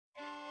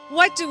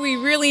What do we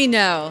really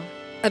know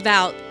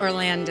about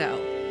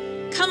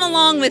Orlando? Come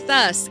along with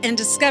us and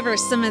discover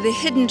some of the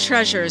hidden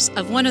treasures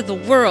of one of the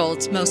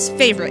world's most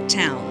favorite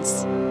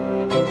towns.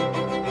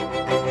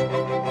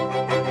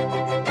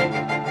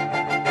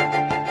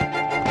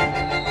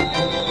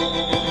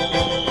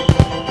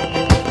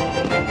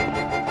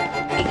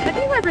 Have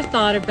you ever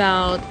thought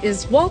about,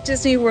 is Walt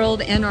Disney World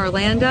in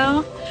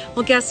Orlando?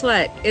 Well, guess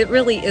what? It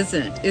really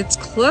isn't. It's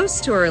close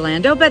to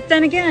Orlando, but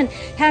then again,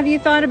 have you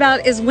thought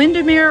about, is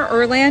Windermere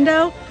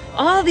Orlando?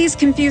 All these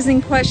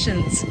confusing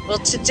questions. Well,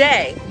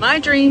 today, my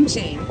dream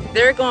team,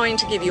 they're going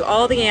to give you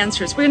all the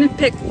answers. We're going to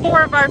pick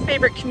 4 of our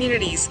favorite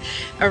communities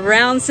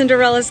around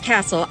Cinderella's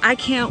castle. I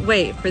can't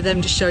wait for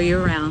them to show you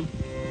around.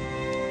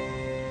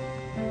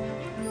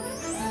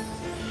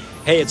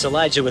 Hey, it's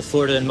Elijah with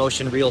Florida in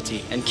Motion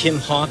Realty, and Kim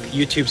Hawk,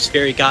 YouTube's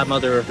fairy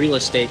godmother of real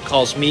estate,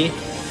 calls me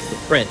the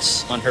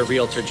Prince on her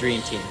realtor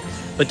dream team.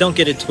 But don't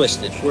get it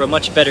twisted. We're a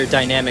much better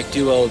dynamic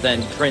duo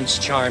than Prince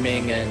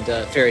Charming and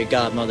fairy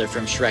godmother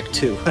from Shrek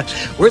 2.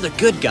 We're the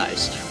good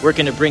guys,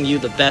 working to bring you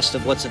the best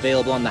of what's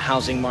available on the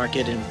housing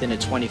market and within a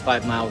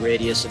 25-mile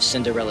radius of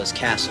Cinderella's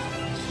castle.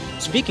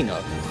 Speaking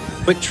of,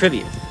 quick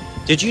trivia.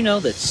 Did you know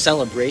that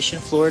Celebration,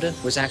 Florida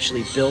was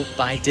actually built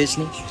by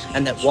Disney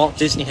and that Walt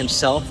Disney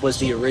himself was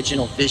the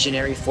original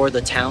visionary for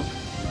the town?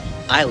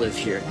 I live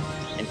here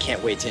and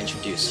can't wait to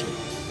introduce you.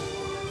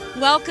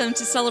 Welcome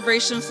to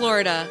Celebration,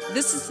 Florida.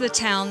 This is the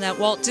town that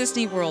Walt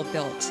Disney World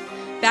built.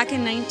 Back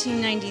in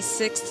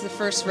 1996, the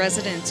first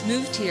residents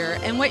moved here,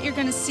 and what you're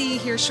going to see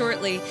here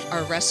shortly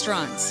are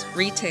restaurants,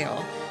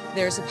 retail,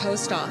 there's a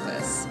post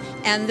office,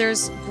 and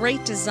there's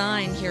great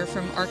design here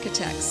from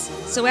architects.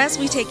 So as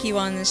we take you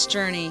on this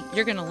journey,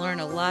 you're going to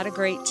learn a lot of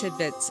great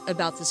tidbits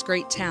about this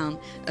great town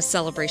of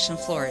Celebration,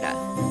 Florida.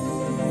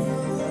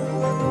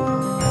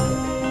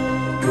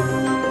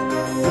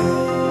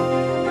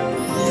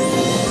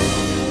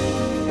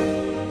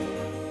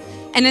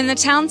 And in the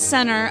town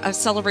center of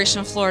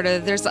Celebration, Florida,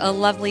 there's a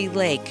lovely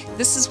lake.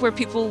 This is where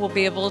people will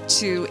be able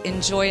to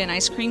enjoy an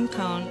ice cream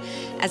cone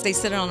as they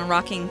sit on a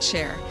rocking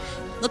chair.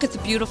 Look at the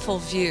beautiful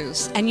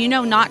views. And you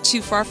know, not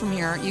too far from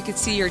here, you could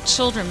see your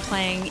children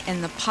playing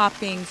in the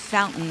popping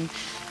fountain,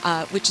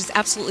 which is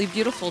absolutely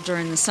beautiful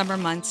during the summer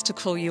months to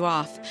cool you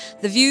off.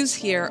 The views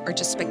here are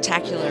just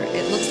spectacular.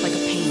 It looks like a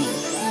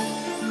painting.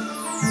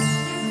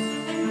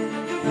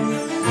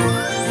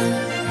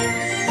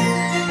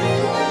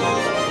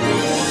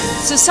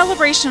 So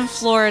Celebration,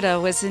 Florida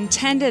was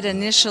intended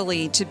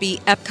initially to be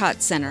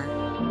Epcot Center.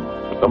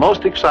 The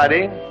most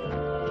exciting,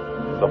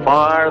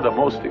 the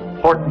most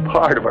important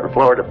part of our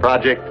Florida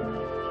project,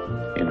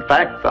 in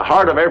fact, the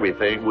heart of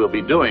everything we'll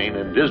be doing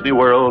in Disney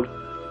World,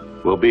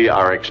 will be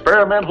our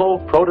experimental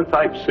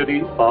prototype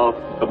city of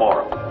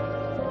tomorrow.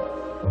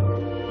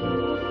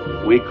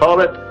 We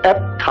call it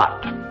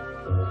Epcot,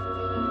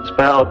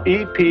 spelled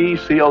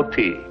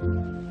E-P-C-O-T,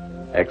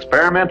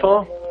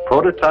 Experimental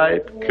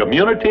Prototype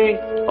Community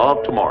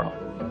of Tomorrow.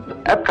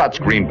 Epcot's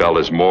Greenbelt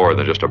is more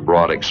than just a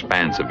broad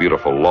expanse of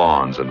beautiful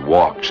lawns and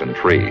walks and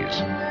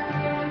trees.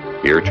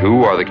 Here,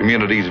 too, are the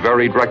community's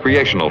varied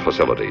recreational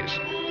facilities.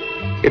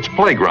 It's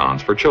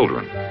playgrounds for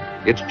children,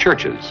 it's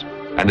churches,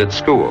 and it's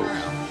schools.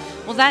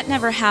 Well, that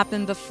never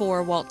happened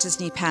before Walt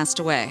Disney passed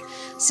away.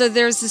 So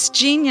there's this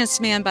genius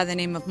man by the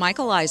name of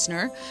Michael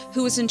Eisner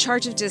who was in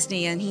charge of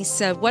Disney, and he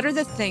said, what are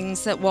the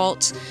things that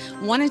Walt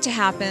wanted to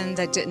happen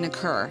that didn't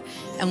occur?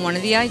 And one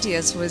of the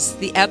ideas was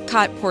the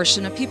Epcot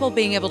portion of people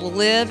being able to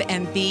live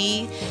and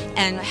be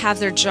and have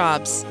their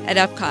jobs at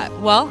Epcot.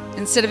 Well,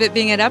 instead of it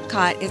being at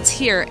Epcot, it's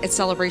here at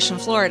Celebration,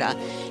 Florida.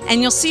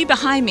 And you'll see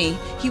behind me,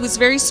 he was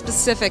very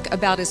specific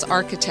about his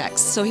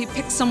architects. So he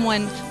picked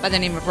someone by the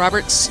name of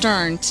Robert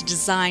Stern to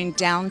design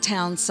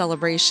downtown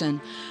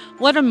Celebration.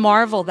 What a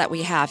marvel that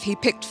we have. He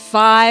picked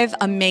 5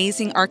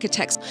 amazing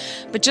architects.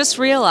 But just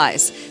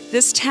realize,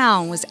 this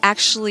town was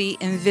actually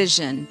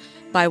envisioned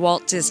by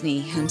Walt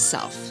Disney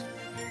himself.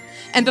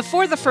 And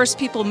before the first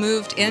people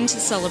moved into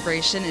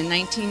Celebration in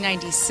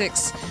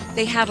 1996,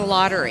 they had a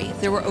lottery.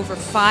 There were over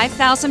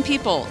 5,000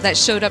 people that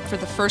showed up for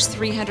the first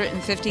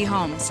 350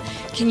 homes.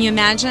 Can you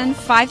imagine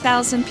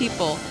 5,000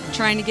 people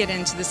trying to get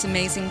into this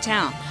amazing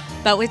town?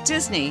 But with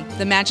Disney,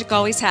 the magic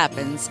always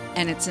happens,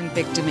 and it's in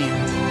big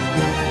demand.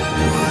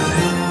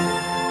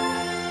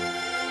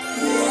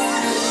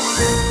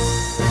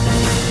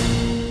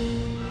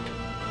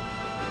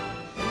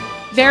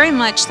 Very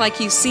much like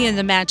you see in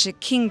the Magic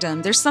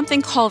Kingdom, there's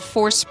something called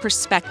forced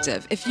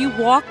perspective. If you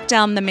walk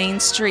down the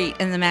main street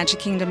in the Magic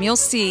Kingdom, you'll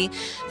see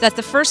that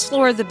the first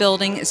floor of the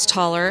building is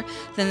taller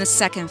than the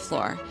second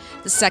floor.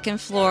 The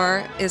second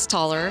floor is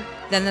taller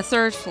than the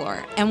third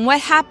floor. And what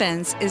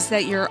happens is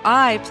that your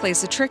eye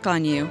plays a trick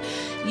on you.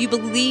 You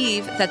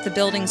believe that the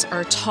buildings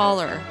are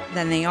taller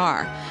than they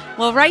are.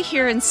 Well, right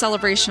here in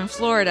Celebration,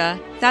 Florida,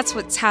 that's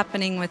what's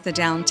happening with the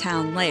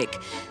downtown lake.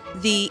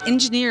 The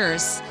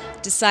engineers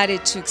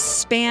decided to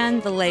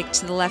expand the lake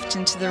to the left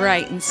and to the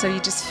right, and so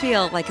you just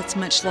feel like it's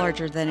much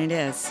larger than it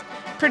is.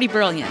 Pretty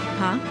brilliant,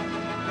 huh?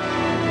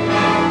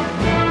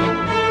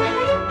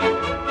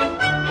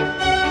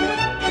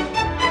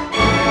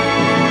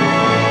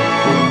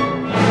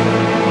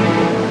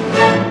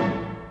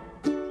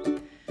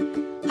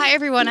 Hi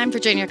everyone, I'm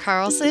Virginia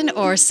Carlson,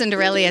 or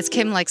Cinderella as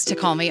Kim likes to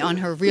call me on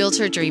her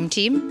Realtor Dream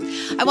Team.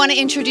 I want to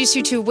introduce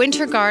you to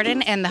Winter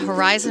Garden and the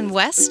Horizon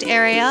West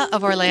area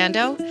of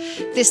Orlando.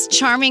 This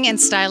charming and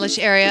stylish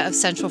area of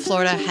Central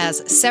Florida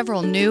has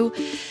several new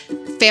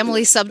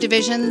family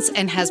subdivisions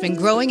and has been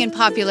growing in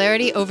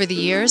popularity over the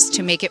years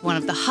to make it one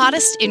of the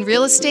hottest in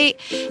real estate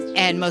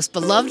and most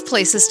beloved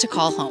places to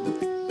call home.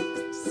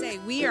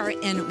 We are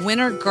in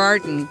Winter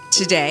Garden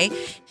today.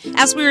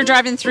 As we were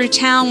driving through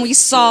town, we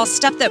saw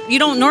stuff that you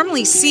don't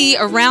normally see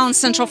around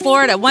Central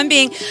Florida. One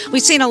being,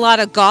 we've seen a lot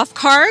of golf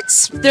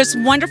carts. There's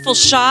wonderful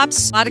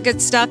shops, a lot of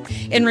good stuff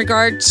in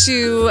regard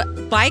to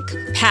bike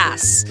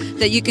pass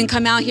that you can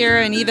come out here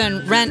and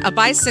even rent a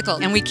bicycle.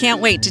 And we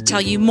can't wait to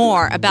tell you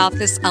more about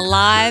this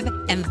alive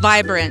and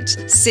vibrant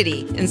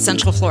city in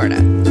Central Florida.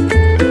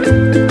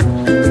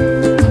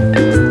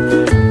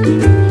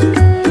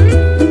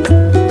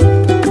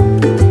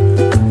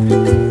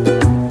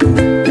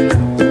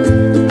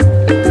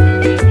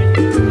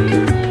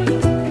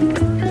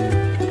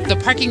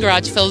 Parking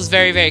garage fills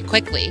very, very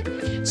quickly.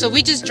 So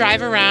we just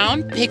drive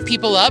around, pick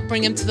people up,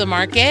 bring them to the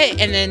market,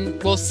 and then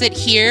we'll sit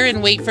here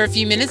and wait for a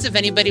few minutes if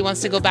anybody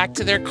wants to go back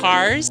to their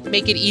cars.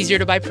 Make it easier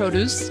to buy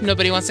produce.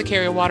 Nobody wants to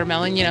carry a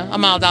watermelon, you know, a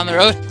mile down the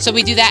road. So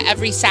we do that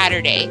every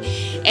Saturday.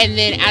 And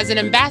then as an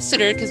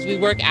ambassador, because we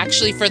work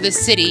actually for the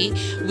city,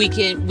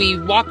 we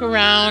walk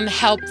around,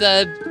 help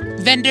the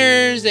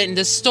vendors and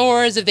the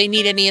stores if they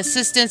need any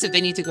assistance, if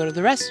they need to go to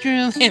the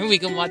restroom, and we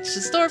can watch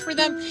the store for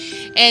them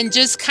and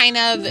just kind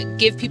of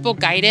give people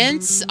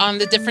guidance on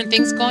the different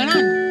things going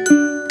on.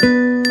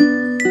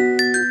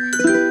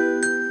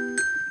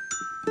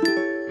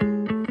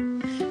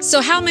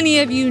 So how many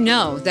of you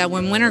know that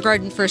when Winter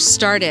Garden first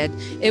started,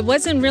 it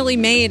wasn't really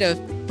made of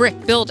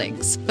brick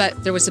buildings,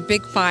 but there was a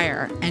big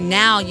fire, and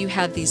now you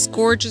have these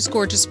gorgeous,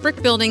 gorgeous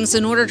brick buildings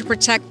in order to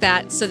protect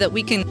that so that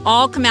we can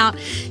all come out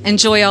and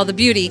enjoy all the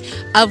beauty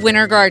of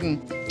Winter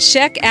Garden.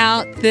 Check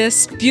out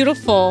this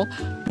beautiful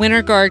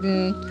Winter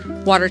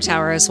Garden water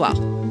tower as well.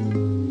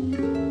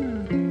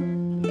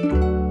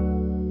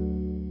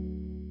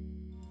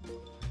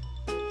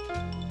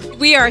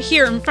 We are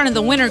here in front of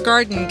the Winter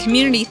Garden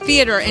Community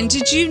Theater, and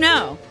did you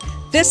know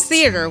this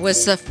theater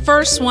was the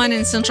first one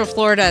in Central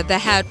Florida that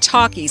had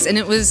talkies, and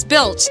it was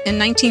built in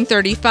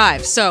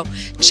 1935. So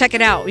check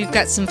it out. We've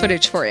got some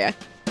footage for you.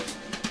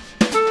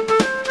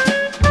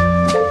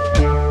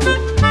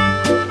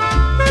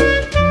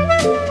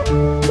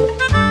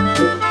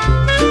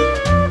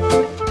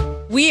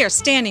 We are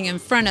standing in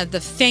front of the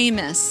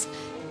famous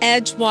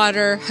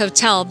Edgewater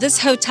Hotel. This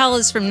hotel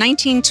is from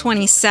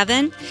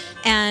 1927,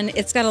 and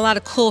it's got a lot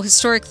of cool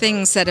historic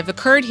things that have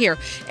occurred here.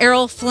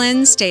 Errol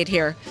Flynn stayed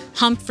here.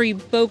 Humphrey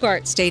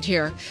Bogart stayed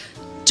here.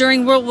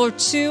 During World War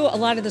II, a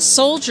lot of the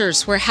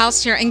soldiers were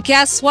housed here. And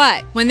guess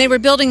what? When they were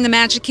building the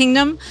Magic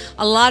Kingdom,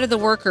 a lot of the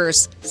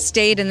workers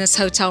stayed in this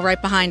hotel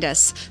right behind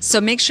us.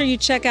 So make sure you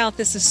check out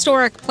this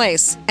historic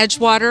place,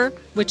 Edgewater,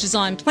 which is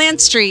on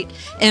Plant Street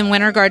in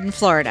Winter Garden,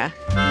 Florida.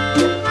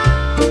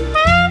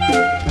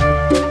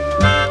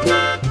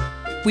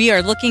 We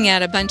are looking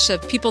at a bunch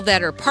of people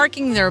that are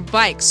parking their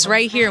bikes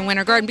right here in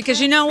Winter Garden,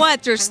 because you know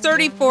what? There's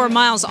 34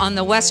 miles on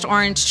the West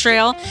Orange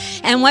Trail,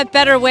 and what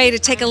better way to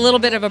take a little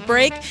bit of a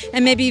break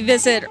and maybe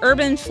visit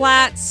Urban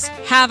Flats,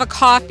 have a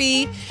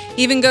coffee,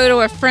 even go to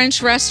a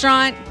French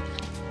restaurant?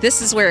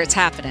 This is where it's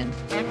happening.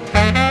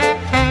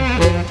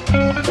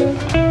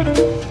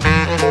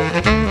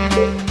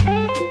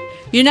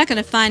 You're not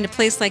going to find a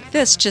place like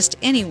this just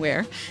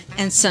anywhere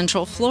in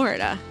Central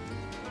Florida.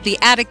 The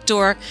attic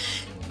door,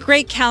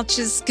 great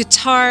couches,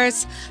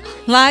 guitars,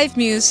 live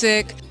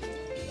music.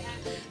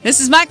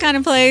 This is my kind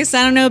of place.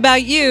 I don't know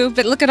about you,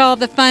 but look at all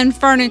the fun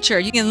furniture.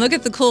 You can look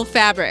at the cool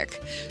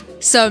fabric.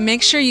 So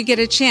make sure you get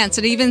a chance.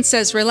 It even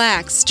says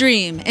relax,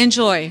 dream,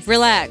 enjoy,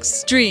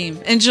 relax,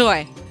 dream,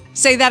 enjoy.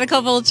 Say that a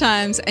couple of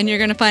times and you're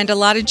going to find a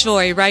lot of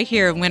joy right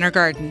here in Winter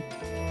Garden.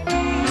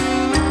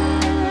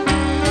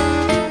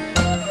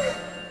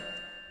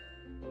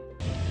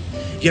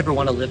 You ever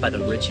want to live by the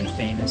rich and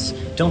famous?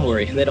 Don't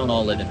worry, they don't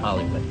all live in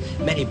Hollywood.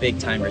 Many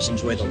big-timers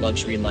enjoy the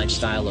luxury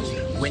lifestyle of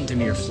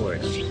Windermere,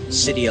 Florida,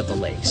 city of the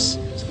lakes.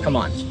 So come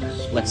on,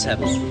 let's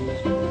have a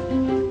look.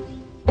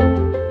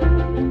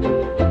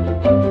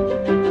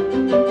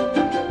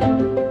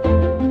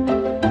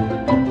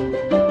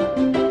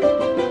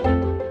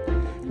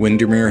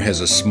 Windermere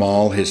has a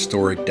small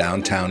historic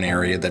downtown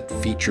area that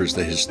features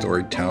the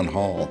historic town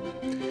hall.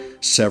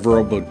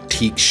 Several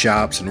boutique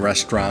shops and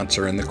restaurants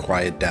are in the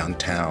quiet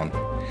downtown.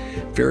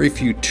 Very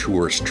few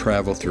tourists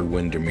travel through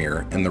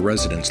Windermere, and the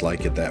residents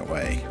like it that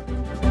way.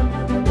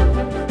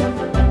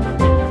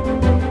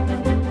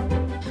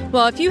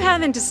 Well, if you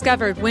haven't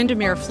discovered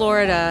Windermere,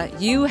 Florida,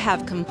 you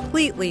have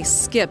completely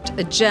skipped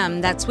a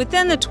gem that's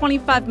within the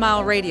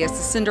 25-mile radius of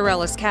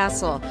Cinderella's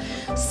castle.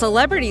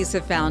 Celebrities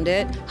have found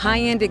it,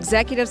 high-end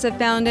executives have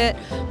found it,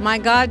 my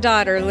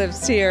goddaughter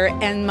lives here,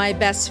 and my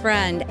best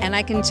friend, and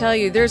I can tell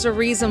you there's a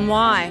reason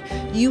why.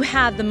 You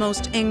have the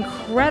most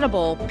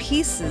incredible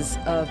pieces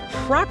of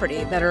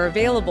property that are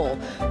available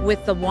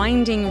with the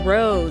winding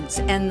roads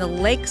and the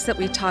lakes that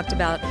we talked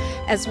about,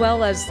 as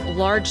well as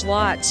large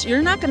lots.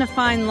 You're not going to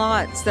find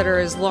lots that are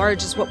as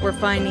large as what we're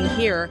finding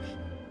here.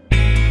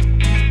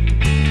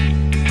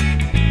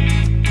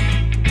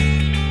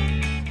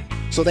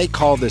 So they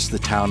call this the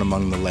town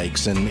among the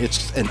lakes, and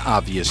it's an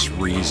obvious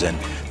reason.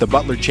 The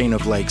Butler chain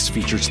of lakes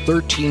features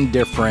 13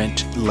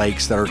 different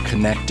lakes that are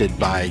connected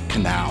by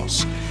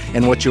canals.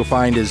 And what you'll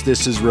find is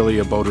this is really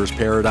a boater's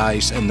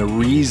paradise, and the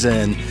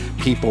reason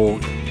people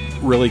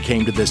really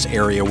came to this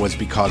area was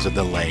because of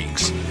the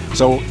lakes.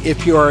 So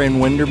if you are in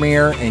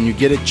Windermere and you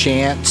get a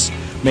chance,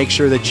 make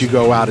sure that you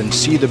go out and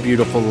see the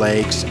beautiful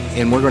lakes,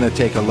 and we're going to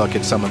take a look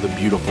at some of the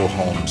beautiful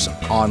homes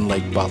on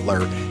Lake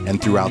Butler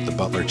and throughout the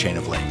Butler chain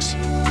of lakes.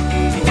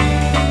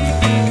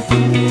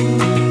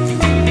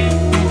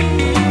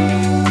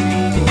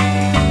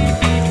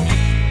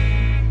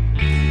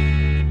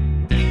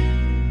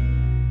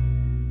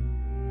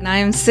 And I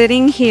am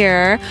sitting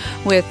here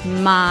with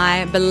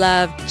my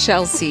beloved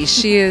Chelsea.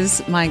 She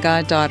is my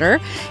goddaughter,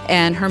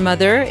 and her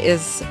mother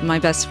is my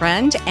best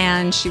friend,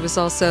 and she was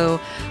also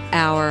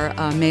our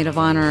maid of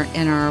honor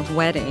in our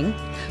wedding.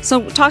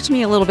 So talk to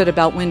me a little bit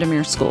about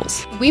Windermere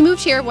schools. We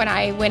moved here when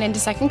I went into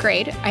second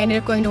grade. I ended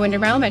up going to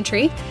Windermere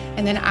Elementary,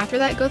 and then after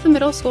that Gotham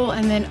Middle School,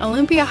 and then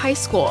Olympia High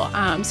School.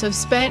 So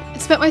spent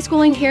my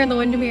schooling here in the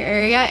Windermere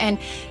area, and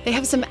they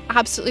have some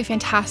absolutely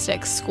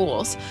fantastic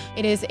schools.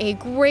 It is a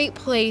great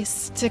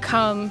place to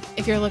come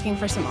if you're looking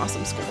for some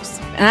awesome schools.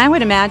 And I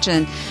would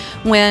imagine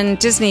when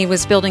Disney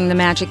was building the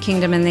Magic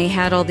Kingdom and they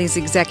had all these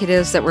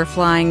executives that were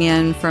flying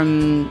in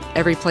from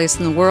every place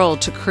in the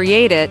world to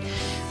create it,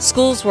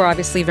 schools were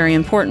obviously very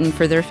important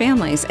for their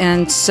families.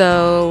 And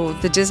so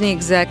the Disney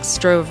execs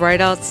drove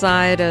right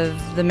outside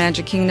of the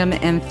Magic Kingdom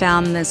and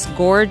found this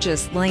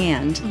gorgeous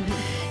land.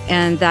 Mm-hmm.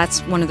 And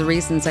that's one of the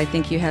reasons I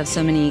think you have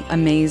so many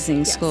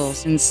amazing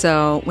schools. And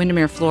so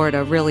Windermere,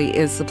 Florida really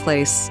is the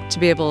place to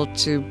be able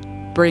to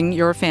bring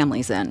your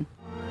families in.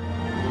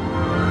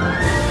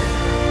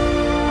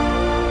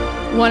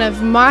 One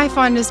of my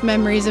fondest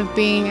memories of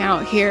being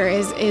out here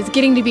is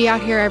getting to be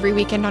out here every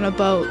weekend on a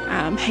boat,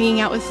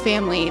 hanging out with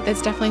family.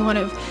 That's definitely one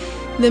of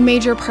the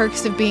major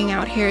perks of being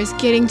out here, is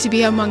getting to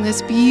be among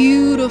this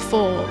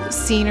beautiful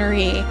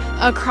scenery.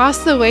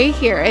 Across the way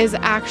here is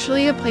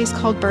actually a place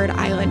called Bird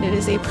Island. It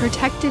is a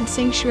protected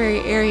sanctuary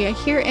area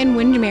here in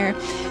Windermere,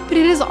 but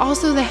it is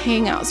also the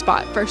hangout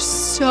spot for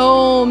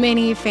so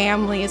many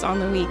families on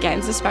the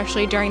weekends,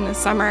 especially during the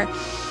summer.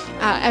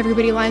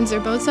 Everybody lines their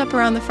boats up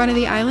around the front of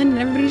the island, and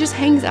everybody just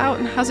hangs out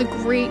and has a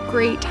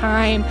great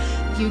time.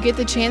 If you get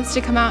the chance to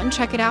come out and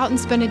check it out and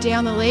spend a day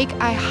on the lake,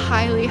 I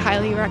highly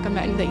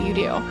recommend that you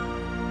do.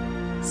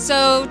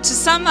 So to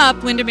sum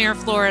up Windermere,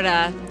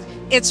 Florida,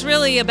 it's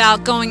really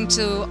about going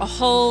to a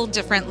whole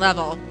different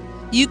level.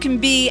 You can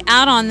be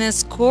out on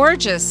this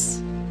gorgeous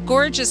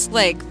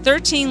lake,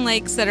 13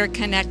 lakes that are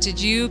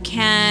connected. You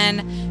can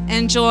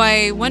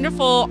enjoy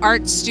wonderful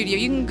art studio.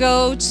 You can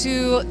go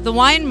to the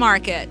wine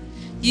market.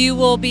 You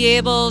will be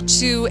able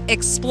to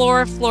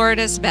explore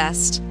Florida's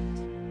best.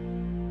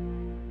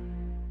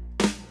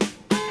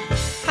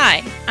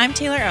 Hi, I'm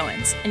Taylor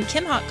Owens, and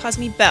Kim Hawk calls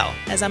me Belle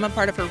as I'm a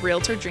part of her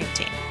Realtor Dream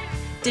Team.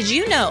 Did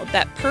you know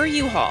that per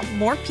U-Haul,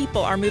 more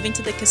people are moving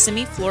to the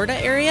Kissimmee, Florida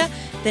area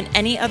than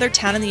any other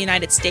town in the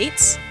United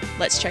States?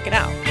 Let's check it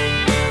out.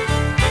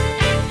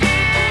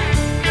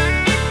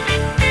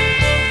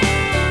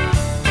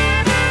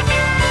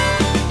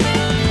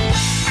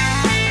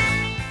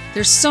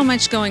 There's so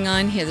much going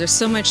on here. There's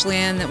so much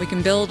land that we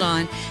can build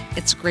on.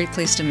 It's a great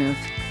place to move.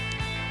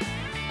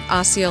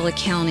 Osceola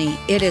County,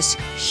 it is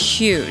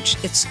huge.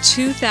 It's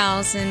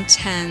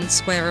 2,010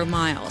 square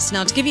miles.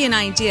 Now, to give you an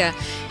idea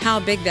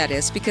how big that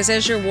is, because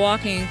as you're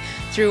walking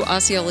through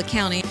Osceola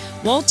County,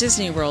 Walt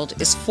Disney World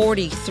is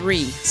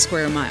 43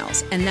 square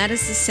miles, and that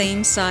is the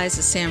same size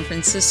as San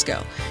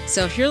Francisco.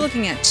 So if you're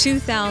looking at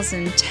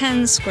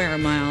 2,010 square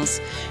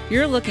miles,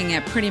 you're looking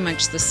at pretty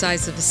much the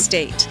size of a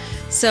state.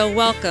 So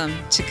welcome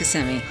to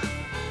Kissimmee.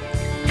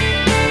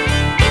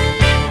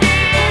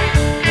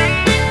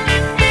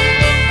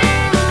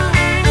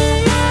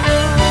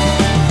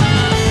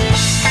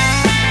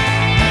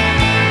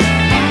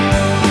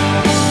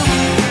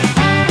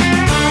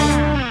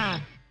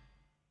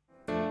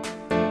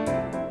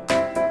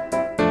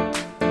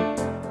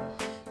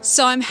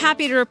 So I'm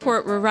happy to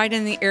report we're right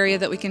in the area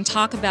that we can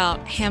talk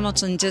about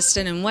Hamilton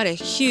Diston and what a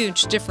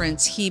huge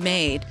difference he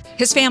made.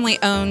 His family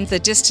owned the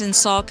Diston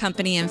Saw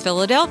Company in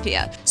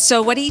Philadelphia.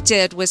 So what he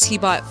did was he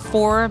bought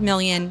 4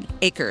 million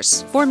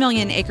acres. 4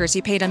 million acres.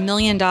 He paid $1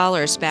 million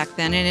back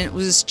then, and it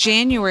was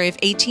January of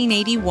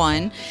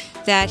 1881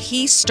 that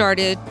he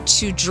started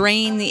to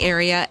drain the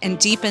area and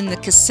deepen the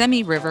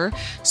Kissimmee River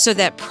so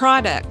that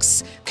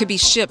products could be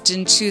shipped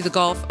into the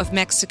Gulf of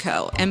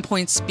Mexico and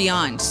points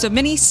beyond. So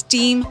many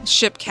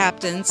steamship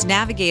captains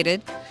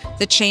navigated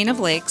the chain of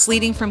lakes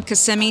leading from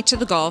Kissimmee to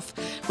the Gulf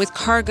with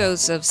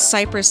cargoes of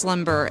cypress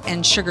lumber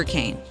and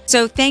sugarcane.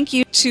 So thank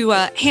you to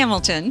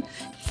Hamilton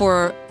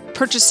for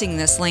purchasing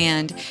this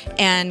land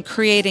and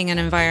creating an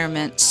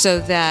environment so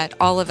that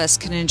all of us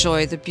can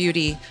enjoy the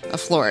beauty of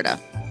Florida.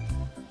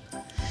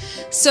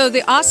 So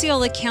the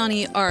Osceola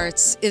County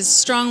Arts is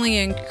strongly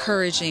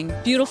encouraging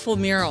beautiful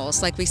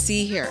murals like we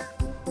see here.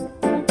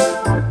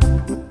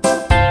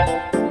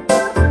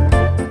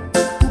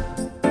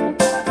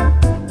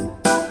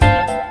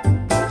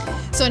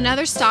 So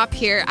another stop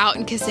here out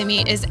in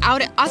Kissimmee is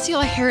out at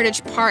Osceola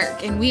Heritage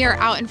Park, and we are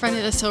out in front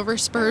of the Silver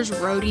Spurs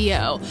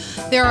Rodeo.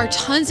 There are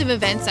tons of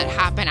events that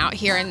happen out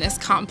here in this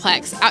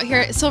complex. Out here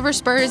at Silver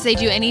Spurs, they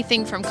do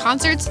anything from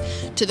concerts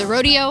to the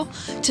rodeo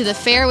to the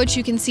fair, which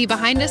you can see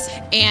behind us,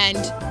 and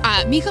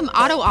Mecum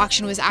Auto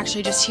Auction was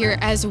actually just here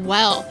as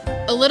well.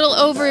 A little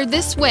over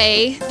this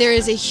way, there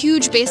is a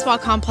huge baseball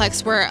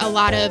complex where a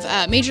lot of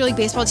Major League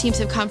Baseball teams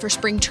have come for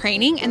spring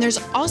training, and there's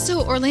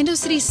also Orlando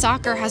City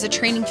Soccer has a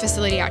training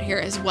facility out here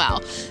as well.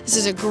 This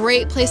is a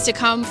great place to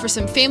come for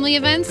some family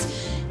events,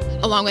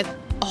 along with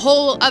a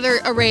whole other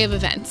array of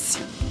events.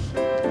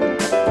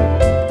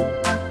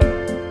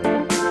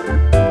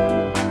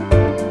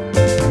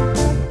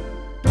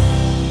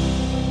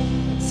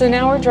 So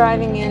now we're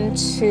driving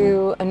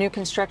into a new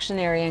construction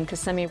area in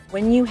Kissimmee.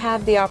 When you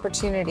have the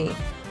opportunity,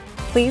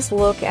 please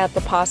look at the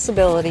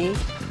possibility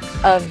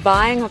of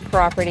buying a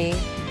property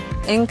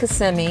in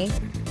Kissimmee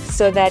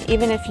so that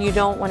even if you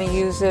don't want to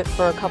use it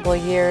for a couple of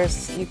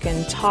years, you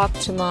can talk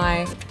to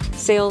my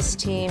sales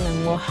team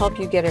and we'll help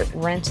you get it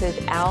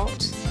rented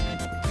out.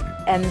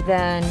 And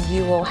then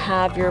you will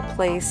have your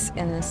place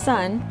in the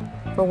sun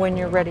for when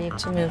you're ready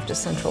to move to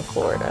Central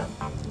Florida.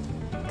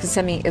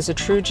 Kissimmee is a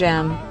true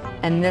gem,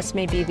 and this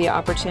may be the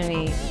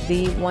opportunity,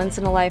 the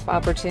once-in-a-life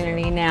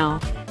opportunity now.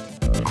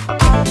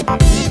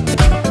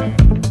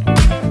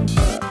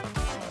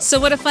 So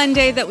what a fun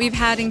day that we've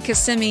had in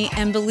Kissimmee,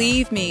 and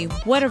believe me,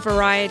 what a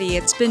variety.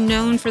 It's been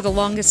known for the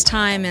longest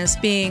time as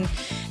being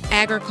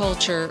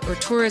agriculture or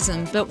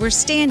tourism, but we're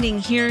standing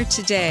here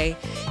today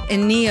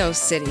in Neo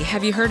City.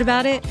 Have you heard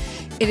about it?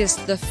 It is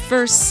the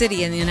first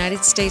city in the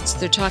United States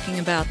they're talking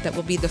about that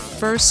will be the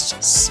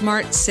first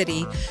smart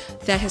city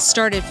that has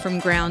started from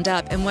ground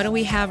up. And what do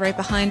we have right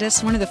behind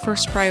us? One of the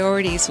first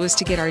priorities was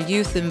to get our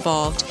youth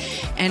involved,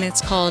 and it's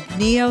called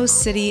Neo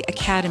City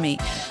Academy.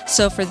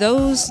 So for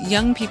those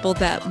young people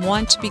that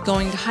want to be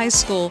going to high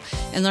school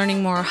and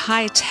learning more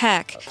high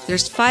tech,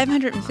 there's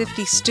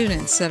 550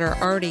 students that are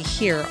already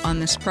here on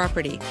this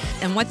property.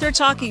 And what they're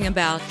talking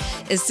about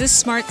is this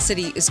smart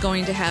city is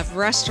going to have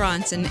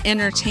restaurants and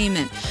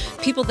entertainment,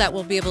 people that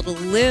will be able to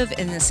live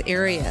in this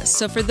area.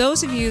 So for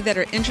those of you that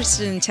are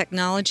interested in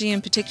technology in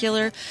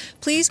particular,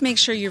 please make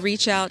sure you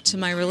reach out to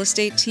my real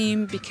estate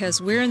team because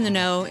we're in the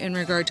know in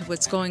regard to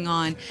what's going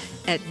on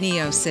at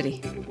Neo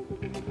City.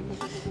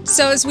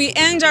 So as we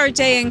end our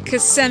day in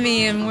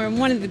Kissimmee and we're in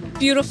one of the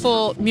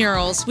beautiful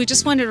murals, we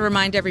just wanted to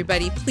remind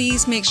everybody,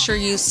 please make sure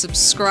you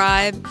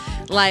subscribe,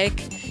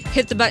 like,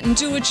 hit the button,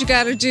 do what you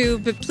gotta do,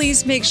 but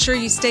please make sure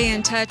you stay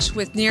in touch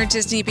with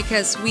NearDisney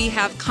because we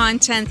have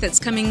content that's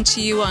coming to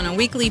you on a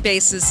weekly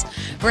basis.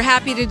 We're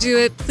happy to do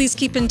it. Please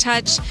keep in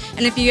touch.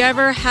 And if you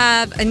ever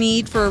have a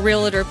need for a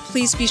realtor,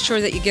 please be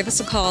sure that you give us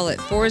a call at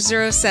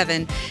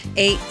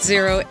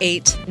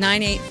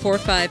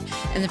 407-808-9845.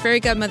 And the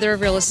Fairy Godmother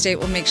of Real Estate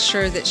will make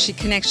sure that she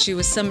connects you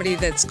with somebody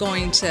that's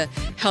going to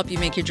help you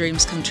make your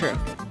dreams come true.